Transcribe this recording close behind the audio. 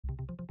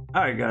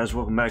Alright guys,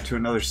 welcome back to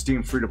another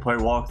Steam free-to-play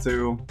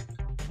walkthrough.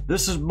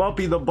 This is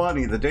Muppy the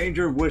Bunny, The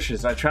Danger of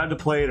Wishes. I tried to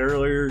play it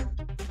earlier,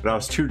 but I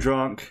was too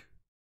drunk.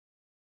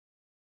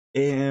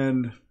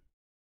 And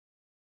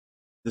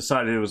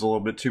decided it was a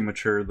little bit too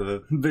mature,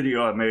 the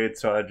video I made,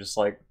 so I'm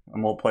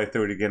gonna play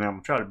through it again and I'm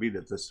gonna try to beat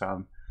it this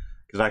time.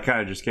 Because I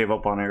kind of just gave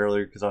up on it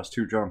earlier because I was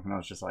too drunk and I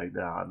was just like,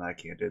 nah, I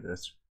can't do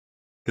this.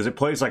 Because it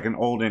plays like an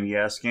old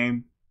NES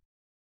game.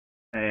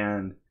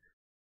 And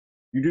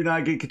you do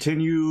not get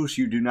continues,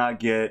 you do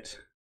not get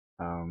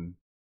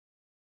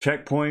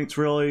checkpoints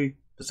really,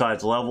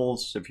 besides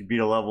levels. If you beat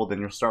a level, then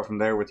you'll start from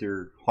there with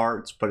your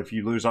hearts, but if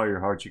you lose all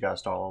your hearts, you gotta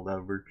start all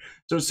over.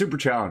 So it's super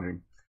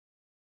challenging.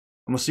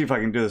 I'm gonna see if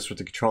I can do this with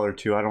the controller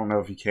too. I don't know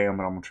if you can,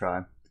 but I'm gonna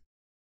try.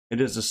 It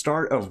is the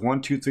start of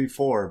 1, 2, 3,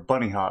 4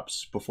 bunny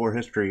hops before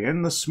history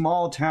in the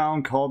small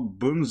town called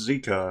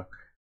Bunzika,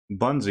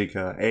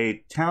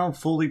 a town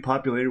fully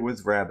populated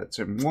with rabbits,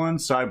 and one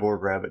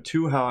cyborg rabbit.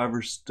 Two,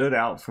 however, stood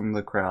out from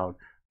the crowd,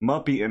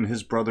 Muppy and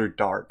his brother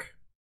Dark.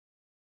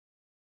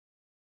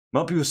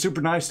 Muppy was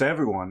super nice to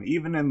everyone.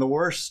 Even in the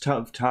worst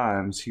of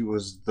times, he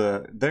was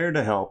there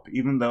to help,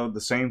 even though the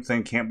same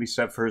thing can't be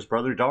said for his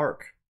brother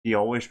Dark. He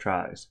always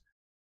tries.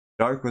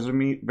 Dark was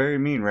a very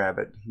mean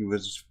rabbit. He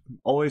was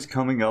always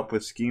coming up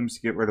with schemes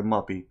to get rid of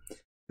Muppy,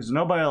 because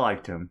nobody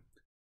liked him.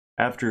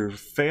 After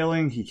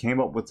failing, he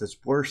came up with his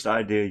worst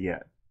idea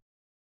yet.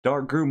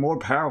 Dark grew more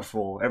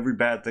powerful every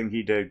bad thing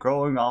he did.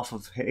 Growing off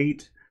of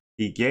hate,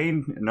 he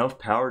gained enough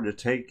power to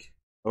take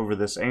over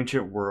this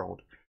ancient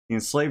world. He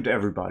enslaved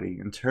everybody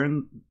and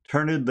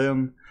turned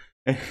them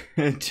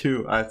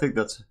into, I think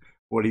that's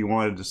what he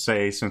wanted to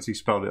say since he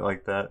spelled it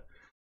like that,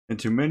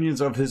 into minions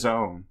of his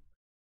own.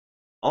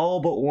 All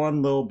but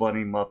one little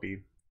bunny,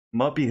 Muppy.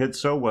 Muppy hid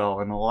so well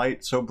and a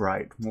light so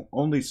bright,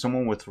 only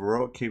someone with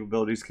heroic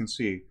capabilities can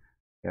see.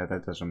 Yeah,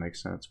 that doesn't make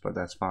sense, but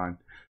that's fine.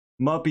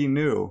 Muppy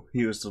knew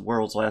he was the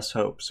world's last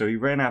hope, so he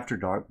ran after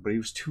Dark, but he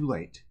was too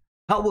late.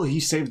 How will he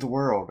save the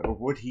world, or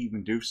would he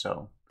even do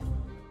so?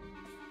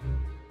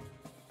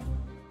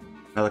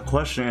 Now the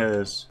question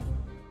is,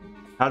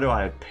 how do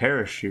I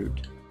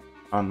parachute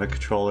on the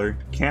controller?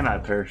 Can I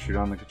parachute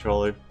on the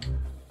controller?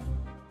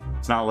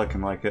 It's not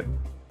looking like it.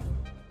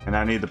 And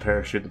I need the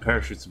parachute. The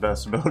parachute's the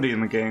best ability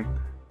in the game.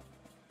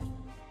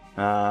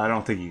 I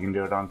don't think you can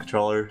do it on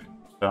controller.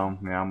 So,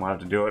 yeah, I'm gonna have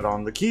to do it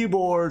on the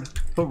keyboard.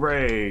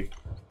 Hooray!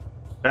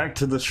 Back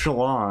to the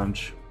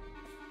challenge.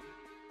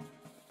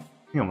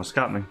 He almost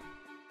got me.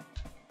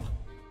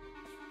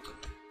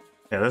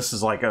 Yeah, this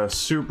is like a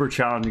super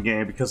challenging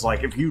game because,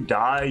 like, if you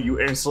die, you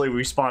instantly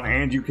respawn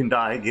and you can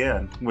die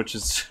again, which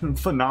is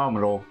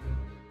phenomenal.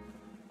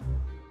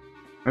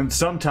 And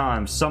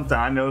sometimes, something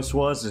I noticed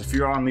was, if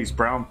you're on these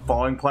brown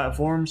falling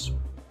platforms,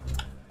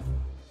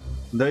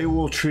 they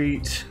will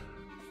treat,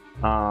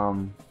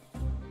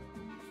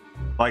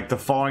 like the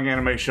falling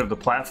animation of the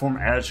platform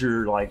as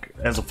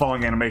as a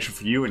falling animation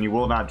for you, and you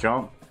will not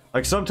jump.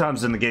 Like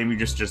sometimes in the game,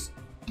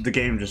 the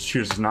game just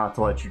chooses not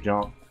to let you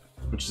jump,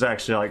 which is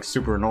actually like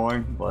super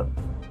annoying. But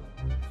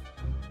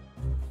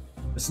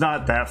it's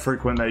not that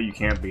frequent that you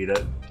can't beat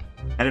it.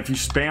 And if you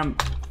spam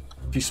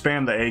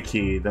the A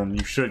key, then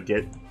you should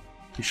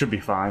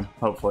be fine,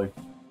 hopefully.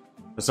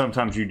 But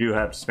sometimes you do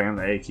have to spam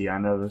the A key. I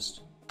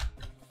noticed.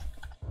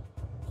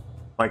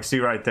 Like, see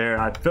right there,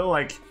 I feel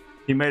like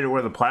he made it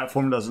where the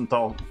platform doesn't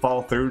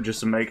fall through just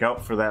to make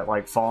up for that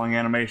like falling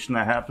animation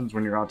that happens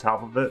when you're on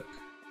top of it.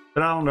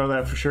 But I don't know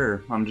that for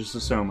sure. I'm just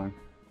assuming.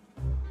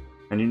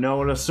 And you know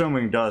what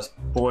assuming does,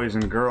 boys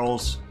and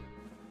girls?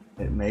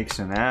 It makes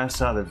an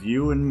ass out of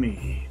you and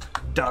me.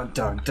 Dun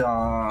dun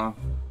dun.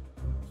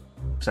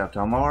 Except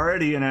I'm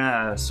already an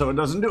ass, so it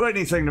doesn't do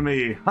anything to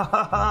me. Ha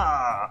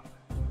ha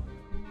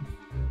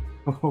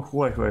ha!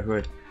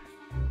 Wait.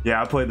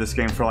 Yeah, I played this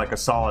game for like a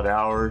solid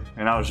hour,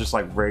 and I was just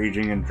like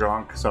raging and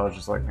drunk, so I was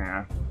just like,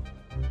 nah.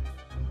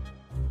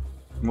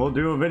 We'll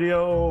do a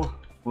video,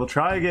 we'll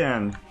try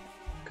again,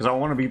 because I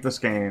want to beat this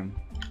game.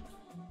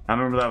 I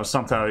remember that was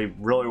something I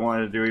really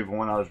wanted to do even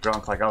when I was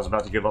drunk, like I was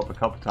about to give up a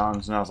couple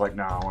times, and I was like,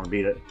 nah, I want to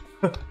beat it.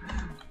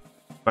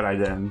 But I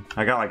didn't.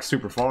 I got like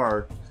super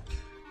far.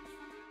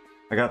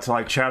 I got to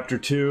like chapter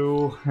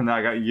 2, and then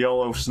I got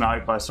yellow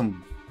sniped by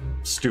some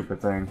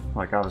stupid thing.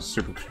 Like, I was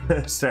super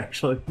pissed,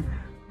 actually.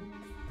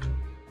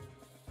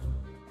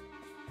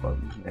 But,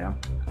 yeah.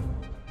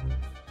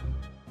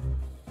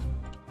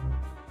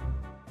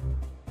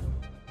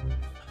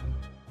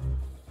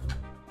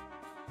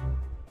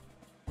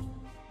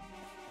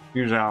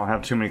 Usually I don't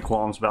have too many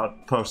qualms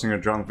about posting a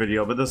drunk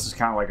video, but this is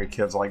kind of like a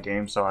kids-like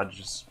game, so I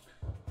just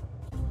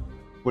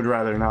would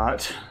rather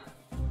not.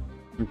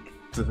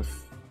 The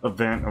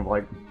event of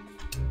like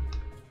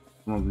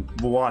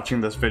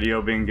watching this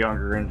video being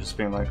younger and just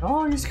being like,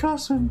 oh, he's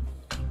cussing.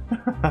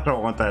 I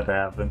don't want that to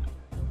happen.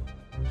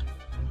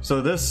 So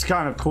this is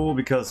kind of cool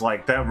because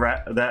like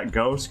that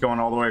ghost going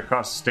all the way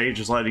across the stage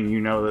is letting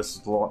you know this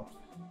is the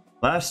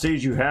last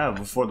stage you have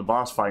before the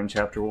boss fight in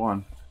chapter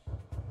 1.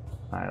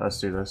 Alright, let's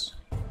do this.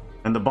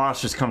 And the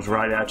boss just comes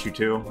right at you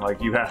too.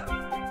 Like you have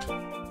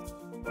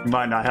You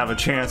might not have a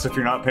chance if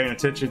you're not paying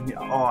attention.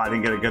 Oh, I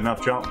didn't get a good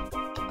enough jump.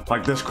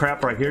 Like this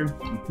crap right here.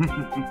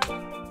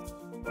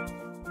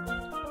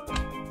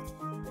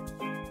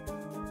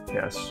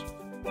 Yes.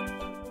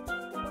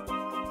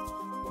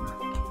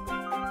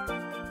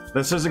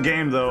 This is a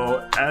game,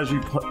 though, as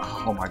you play...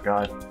 Oh my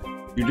god.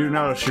 You do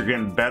notice you're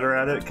getting better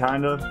at it,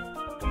 kind of.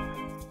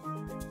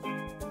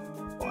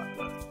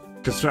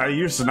 Because I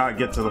used to not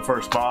get to the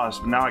first boss,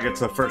 but now I get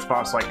to the first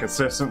boss, like,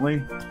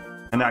 consistently.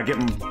 And I get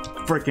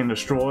freaking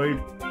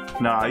destroyed.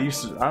 No, I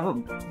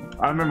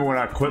remember when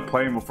I quit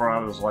playing before I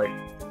was, like...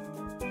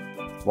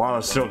 While I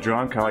was still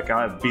drunk,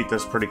 I beat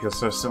this pretty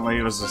consistently.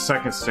 It was the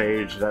second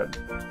stage that...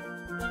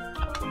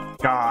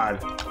 God.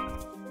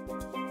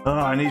 Oh,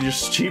 I need to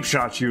just cheap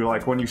shot you,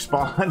 like, when you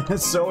spawn.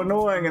 It's so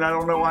annoying, and I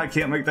don't know why I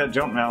can't make that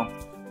jump now.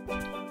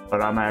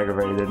 But I'm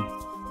aggravated.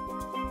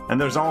 And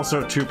there's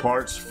also 2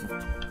 parts.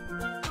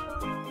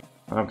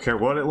 I don't care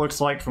what it looks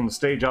like from the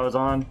stage I was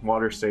on.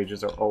 Water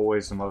stages are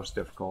always the most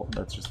difficult.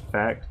 That's just a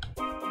fact.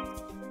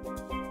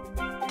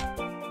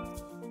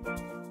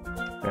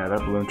 Yeah, that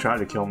balloon tried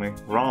to kill me.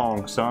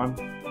 Wrong, son.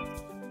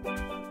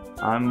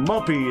 I'm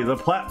Muppy, the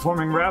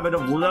platforming rabbit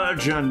of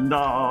legend.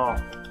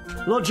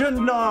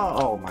 Legend!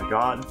 Oh my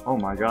god. Oh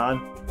my god.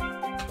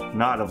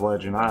 Not of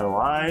legend. I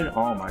lied.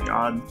 Oh my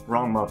god.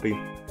 Wrong Muppy.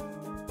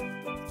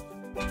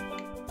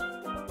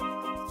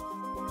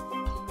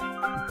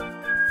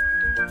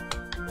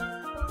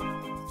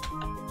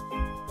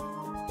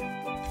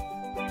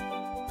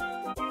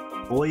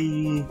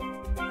 Boy.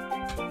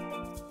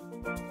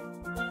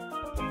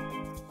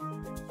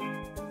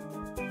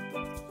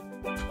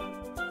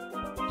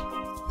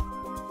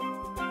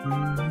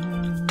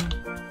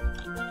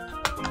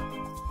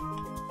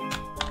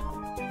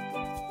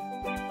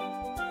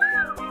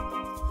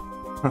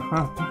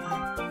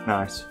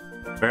 Nice.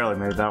 Barely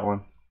made that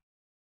one.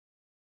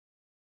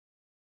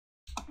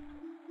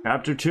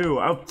 Chapter 2,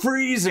 a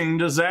freezing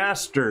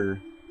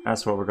disaster.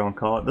 That's what we're gonna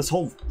call it. This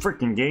whole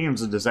freaking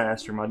game's a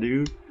disaster, my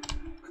dude.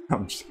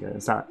 I'm just kidding.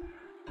 It's not.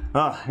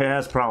 It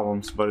has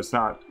problems, but it's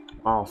not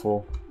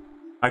awful.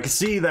 I could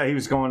see that he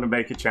was going to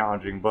make it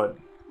challenging, but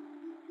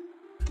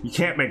you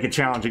can't make it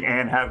challenging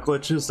and have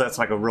glitches. That's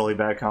like a really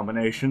bad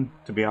combination,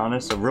 to be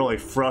honest. A really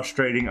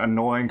frustrating,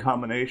 annoying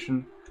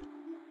combination.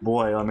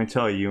 Boy, let me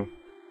tell you.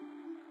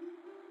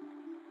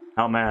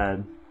 How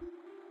mad.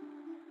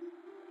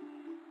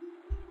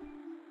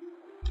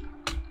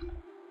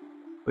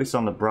 At least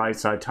on the bright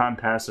side, time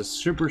passes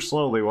super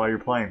slowly while you're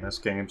playing this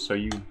game, so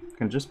you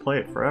can just play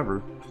it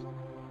forever.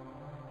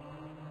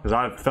 Because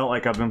I've felt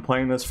like I've been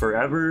playing this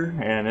forever,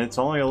 and it's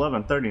only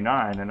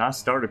 11:39, and I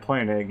started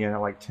playing it again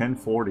at like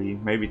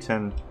 10:40, maybe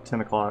 10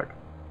 o'clock.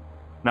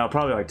 No,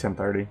 probably like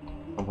 10:30,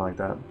 something like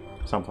that.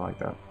 Something like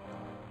that.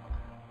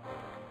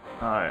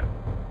 Alright,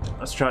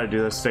 let's try to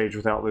do this stage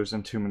without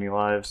losing too many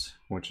lives,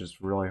 which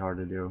is really hard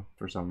to do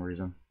for some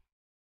reason.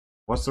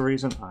 What's the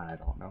reason? I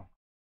don't know.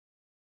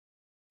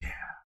 Yeah.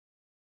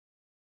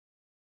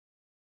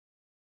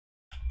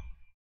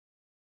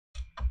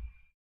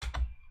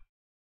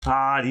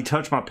 Ah, he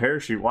touched my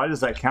parachute. Why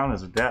does that count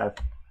as a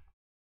death?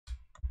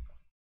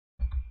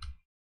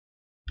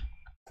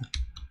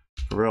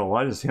 For real,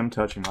 why does him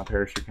touching my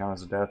parachute count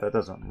as a death? That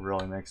doesn't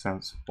really make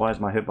sense. Why is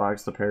my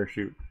hitbox the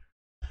parachute?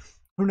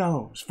 Who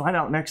knows? Find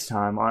out next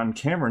time on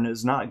Cameron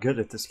is not good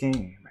at this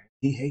game.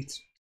 He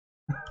hates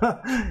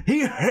it.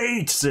 He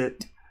hates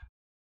it!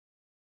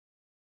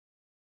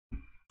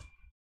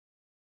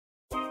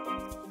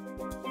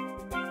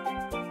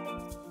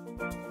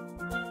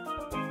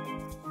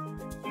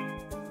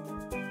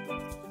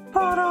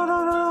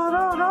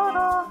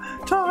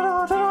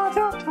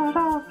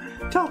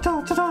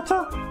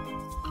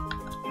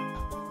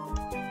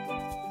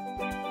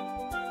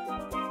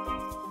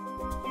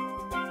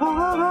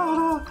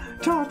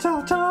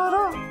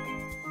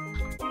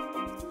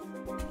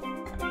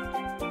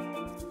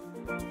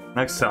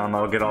 Next time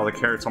I'll get all the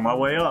carrots on my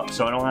way up,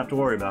 so I don't have to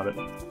worry about it.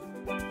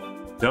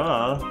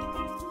 Duh!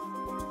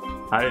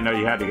 I didn't know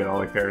you had to get all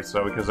the carrots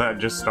though, because that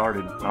just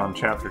started on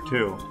chapter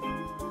 2.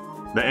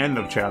 The end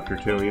of chapter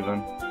 2,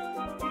 even.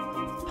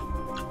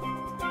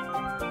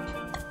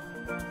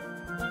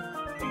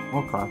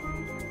 Okay.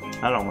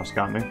 That almost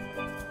got me.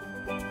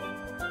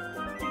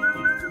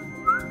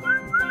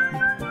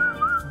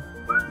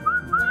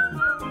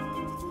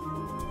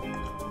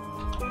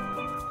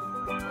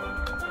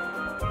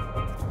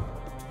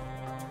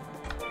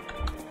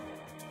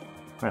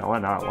 Yeah, why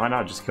not? Why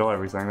not just kill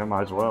everything? That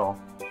might as well.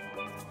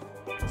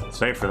 It's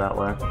safer that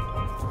way.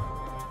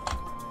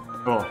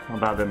 Oh, I'm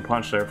about been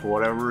punched there for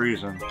whatever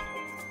reason.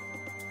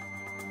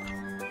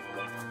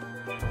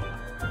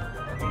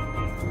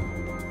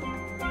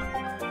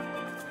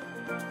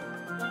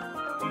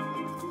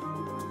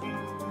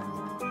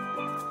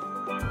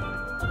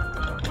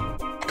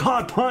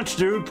 God, punch,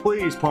 dude!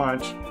 Please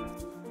punch!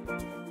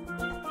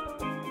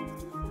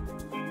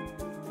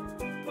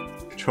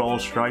 Control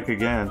strike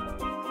again.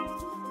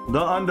 The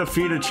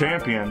undefeated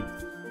champion.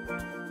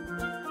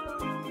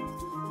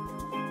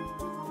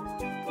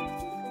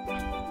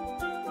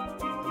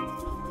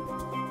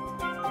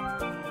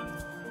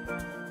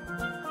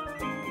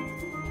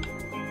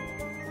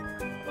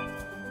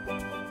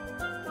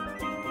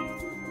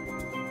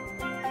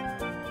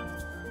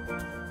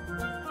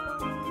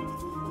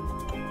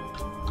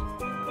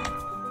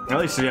 At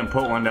least he didn't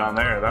put one down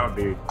there. That would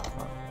be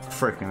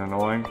freaking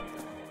annoying.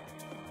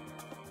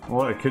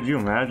 What, could you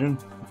imagine?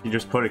 If you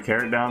just put a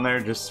carrot down there,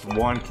 just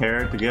one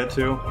carrot to get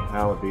to?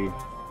 That would be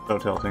so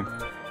tilting.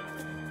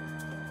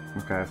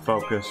 Okay,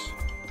 focus.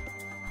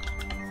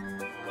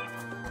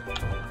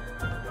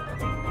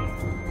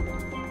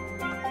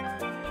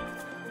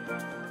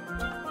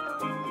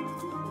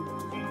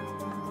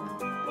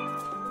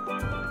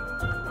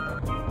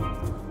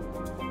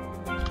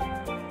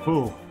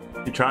 Ooh,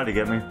 you tried to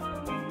get me.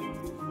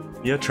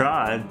 You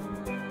tried.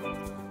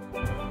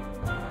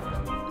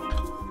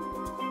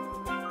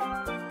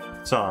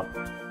 What's up?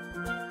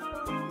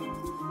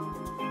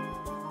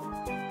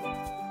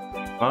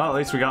 Well, at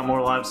least we got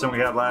more lives than we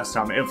had last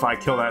time. If I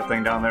kill that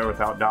thing down there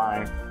without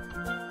dying.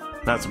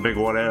 That's a big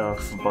what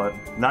if, but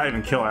not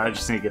even kill it. I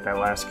just need to get that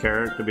last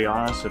carrot, to be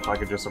honest. If I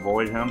could just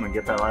avoid him and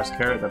get that last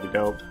carrot, that'd be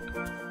dope.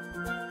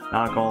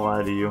 Not gonna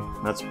lie to you.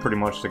 That's pretty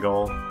much the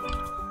goal.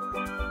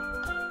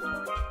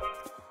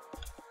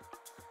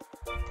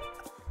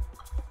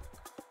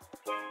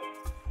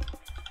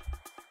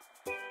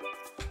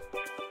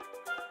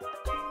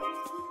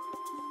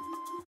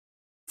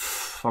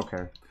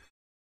 Okay.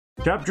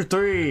 Chapter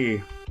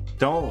 3.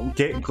 Don't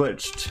get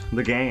glitched.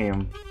 The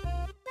game.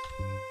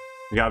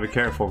 You gotta be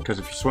careful, because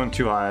if you swim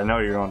too high, I know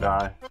you're gonna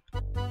die.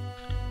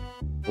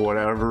 For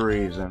whatever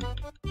reason.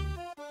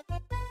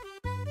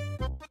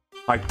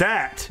 Like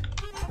that!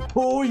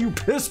 Oh, you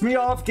pissed me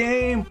off,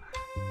 game!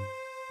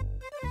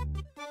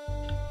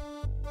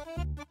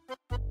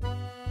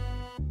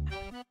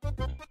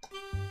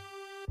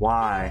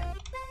 Why?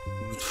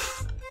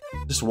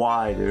 Just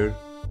why, dude?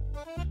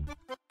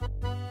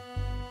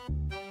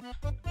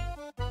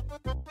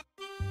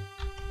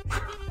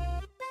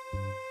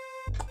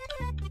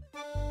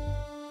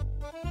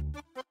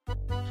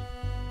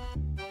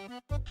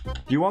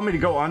 Do you want me to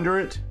go under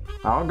it?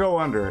 I'll go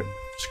under it.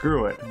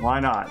 Screw it. Why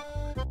not?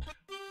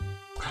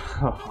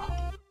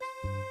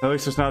 At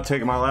least it's not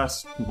taking my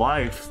last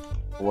life,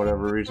 for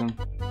whatever reason.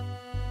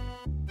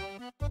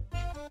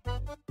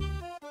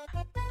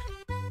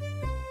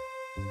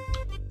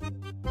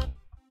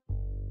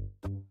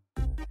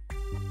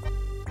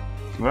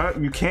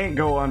 Well, you can't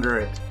go under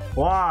it.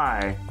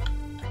 Why?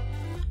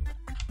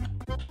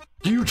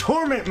 Do you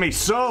torment me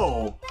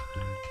so?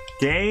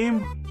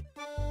 Game?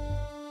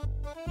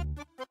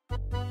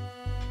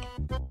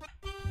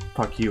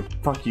 Fuck you,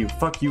 fuck you,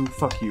 fuck you,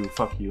 fuck you,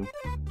 fuck you.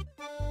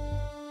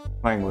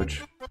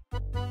 Language.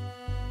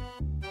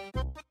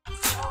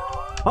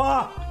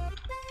 Ah!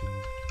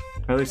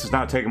 At least it's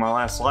not taking my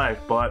last life,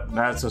 but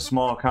that's a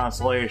small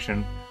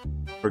consolation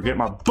for getting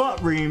my butt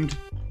reamed.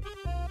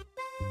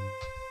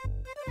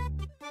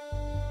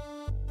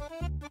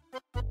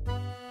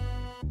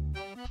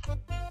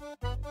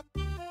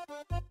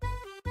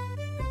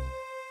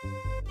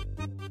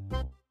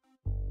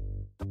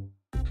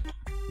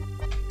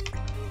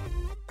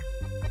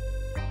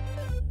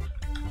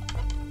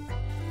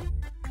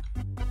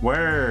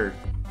 Where?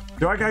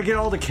 Do I gotta get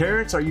all the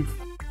carrots? Are you...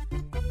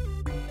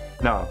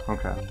 No,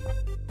 okay.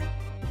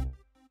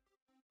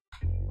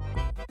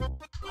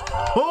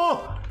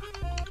 Oh!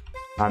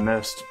 I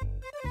missed.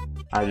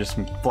 I just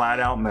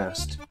flat out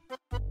missed.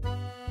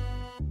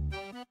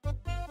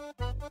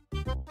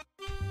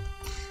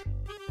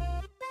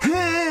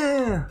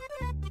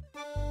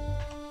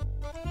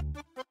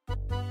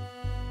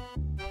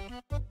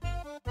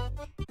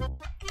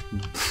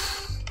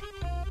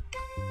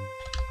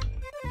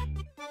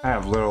 I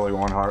have literally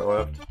one heart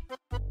left.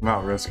 I'm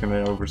not risking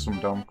it over some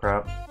dumb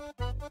crap.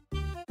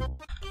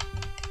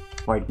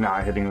 Like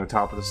not hitting the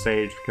top of the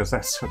stage, because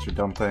that's such a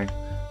dumb thing.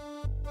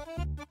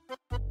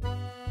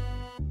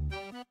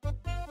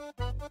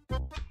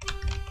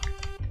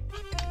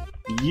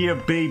 Yeah,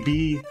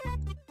 baby!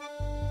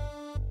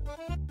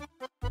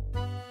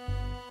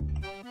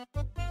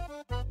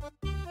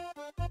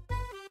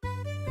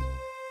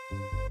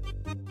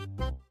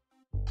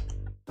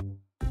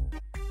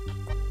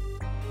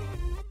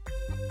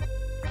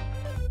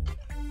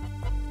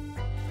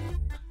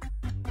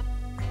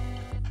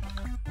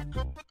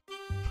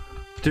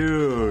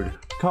 Dude,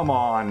 come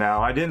on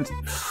now. I didn't...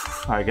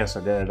 I guess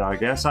I did. I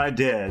guess I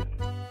did.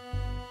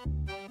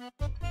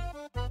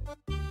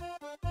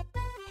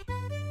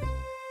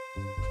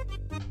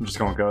 I'm just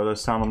gonna go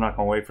this time. I'm not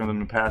gonna wait for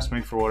them to pass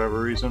me for whatever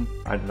reason.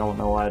 I don't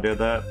know why I did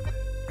that.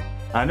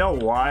 I know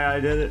why I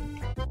did it.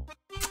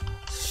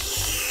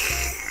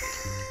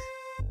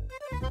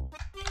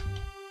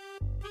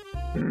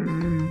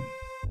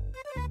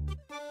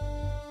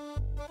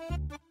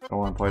 Don't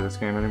want to play this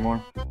game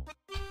anymore.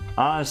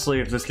 Honestly,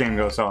 if this game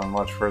goes on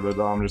much further,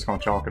 though, I'm just gonna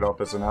chalk it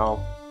up as an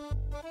L.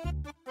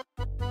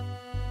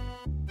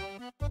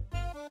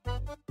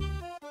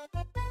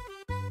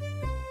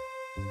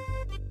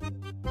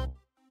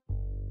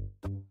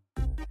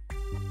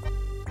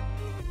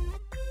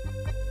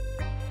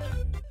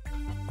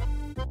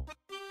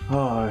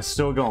 Oh, it's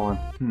still going.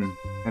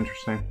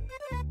 Interesting.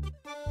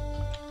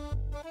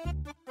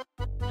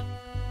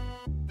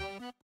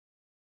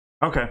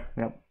 Okay,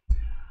 yep.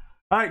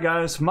 Alright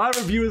guys, my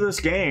review of this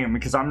game,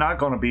 because I'm not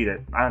going to beat it.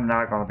 I'm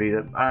not going to beat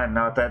it. I'm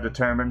not that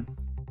determined.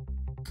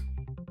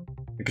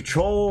 The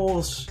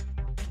controls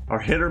are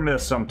hit or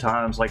miss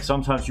sometimes. Like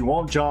sometimes you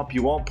won't jump,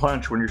 you won't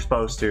punch when you're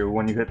supposed to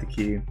when you hit the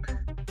key.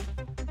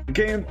 The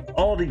game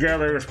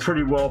altogether is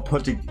pretty well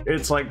put together.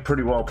 It's like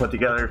pretty well put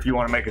together if you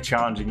want to make a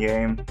challenging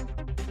game.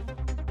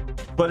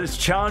 But it's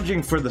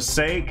challenging for the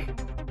sake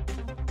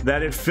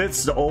that it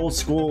fits the old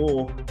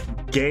school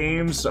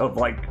games of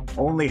like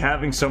only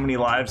having so many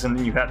lives and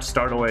then you have to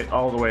start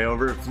all the way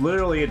over. If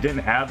literally it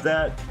didn't have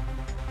that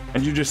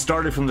and you just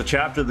started from the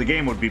chapter, the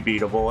game would be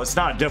beatable. It's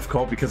not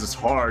difficult because it's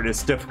hard.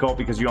 It's difficult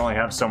because you only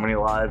have so many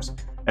lives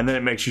and then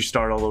it makes you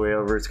start all the way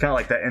over. It's kind of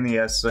like that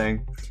NES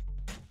thing.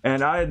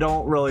 And I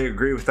don't really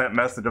agree with that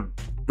method of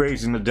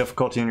raising the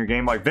difficulty in your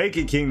game. Like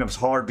Vacant Kingdom's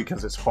hard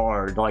because it's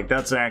hard. Like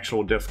that's an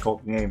actual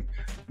difficult game.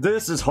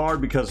 This is hard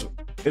because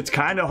it's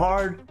kind of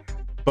hard,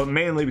 but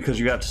mainly because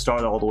you have to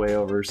start all the way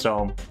over.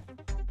 So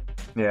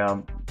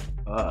yeah,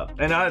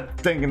 and I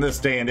think in this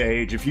day and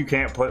age, if you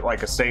can't put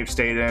like a save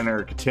state in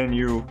or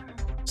continue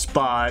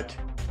spot,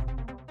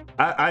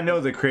 I know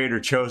the creator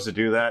chose to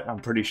do that, I'm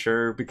pretty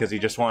sure, because he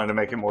just wanted to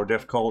make it more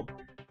difficult,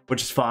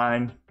 which is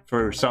fine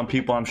for some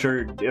people. I'm sure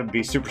it would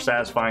be super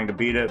satisfying to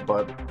beat it,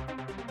 but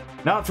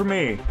not for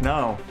me.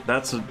 No,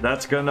 that's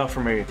good enough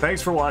for me.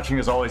 Thanks for watching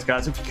as always,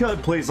 guys. If you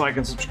could, please like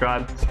and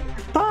subscribe.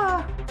 Bye!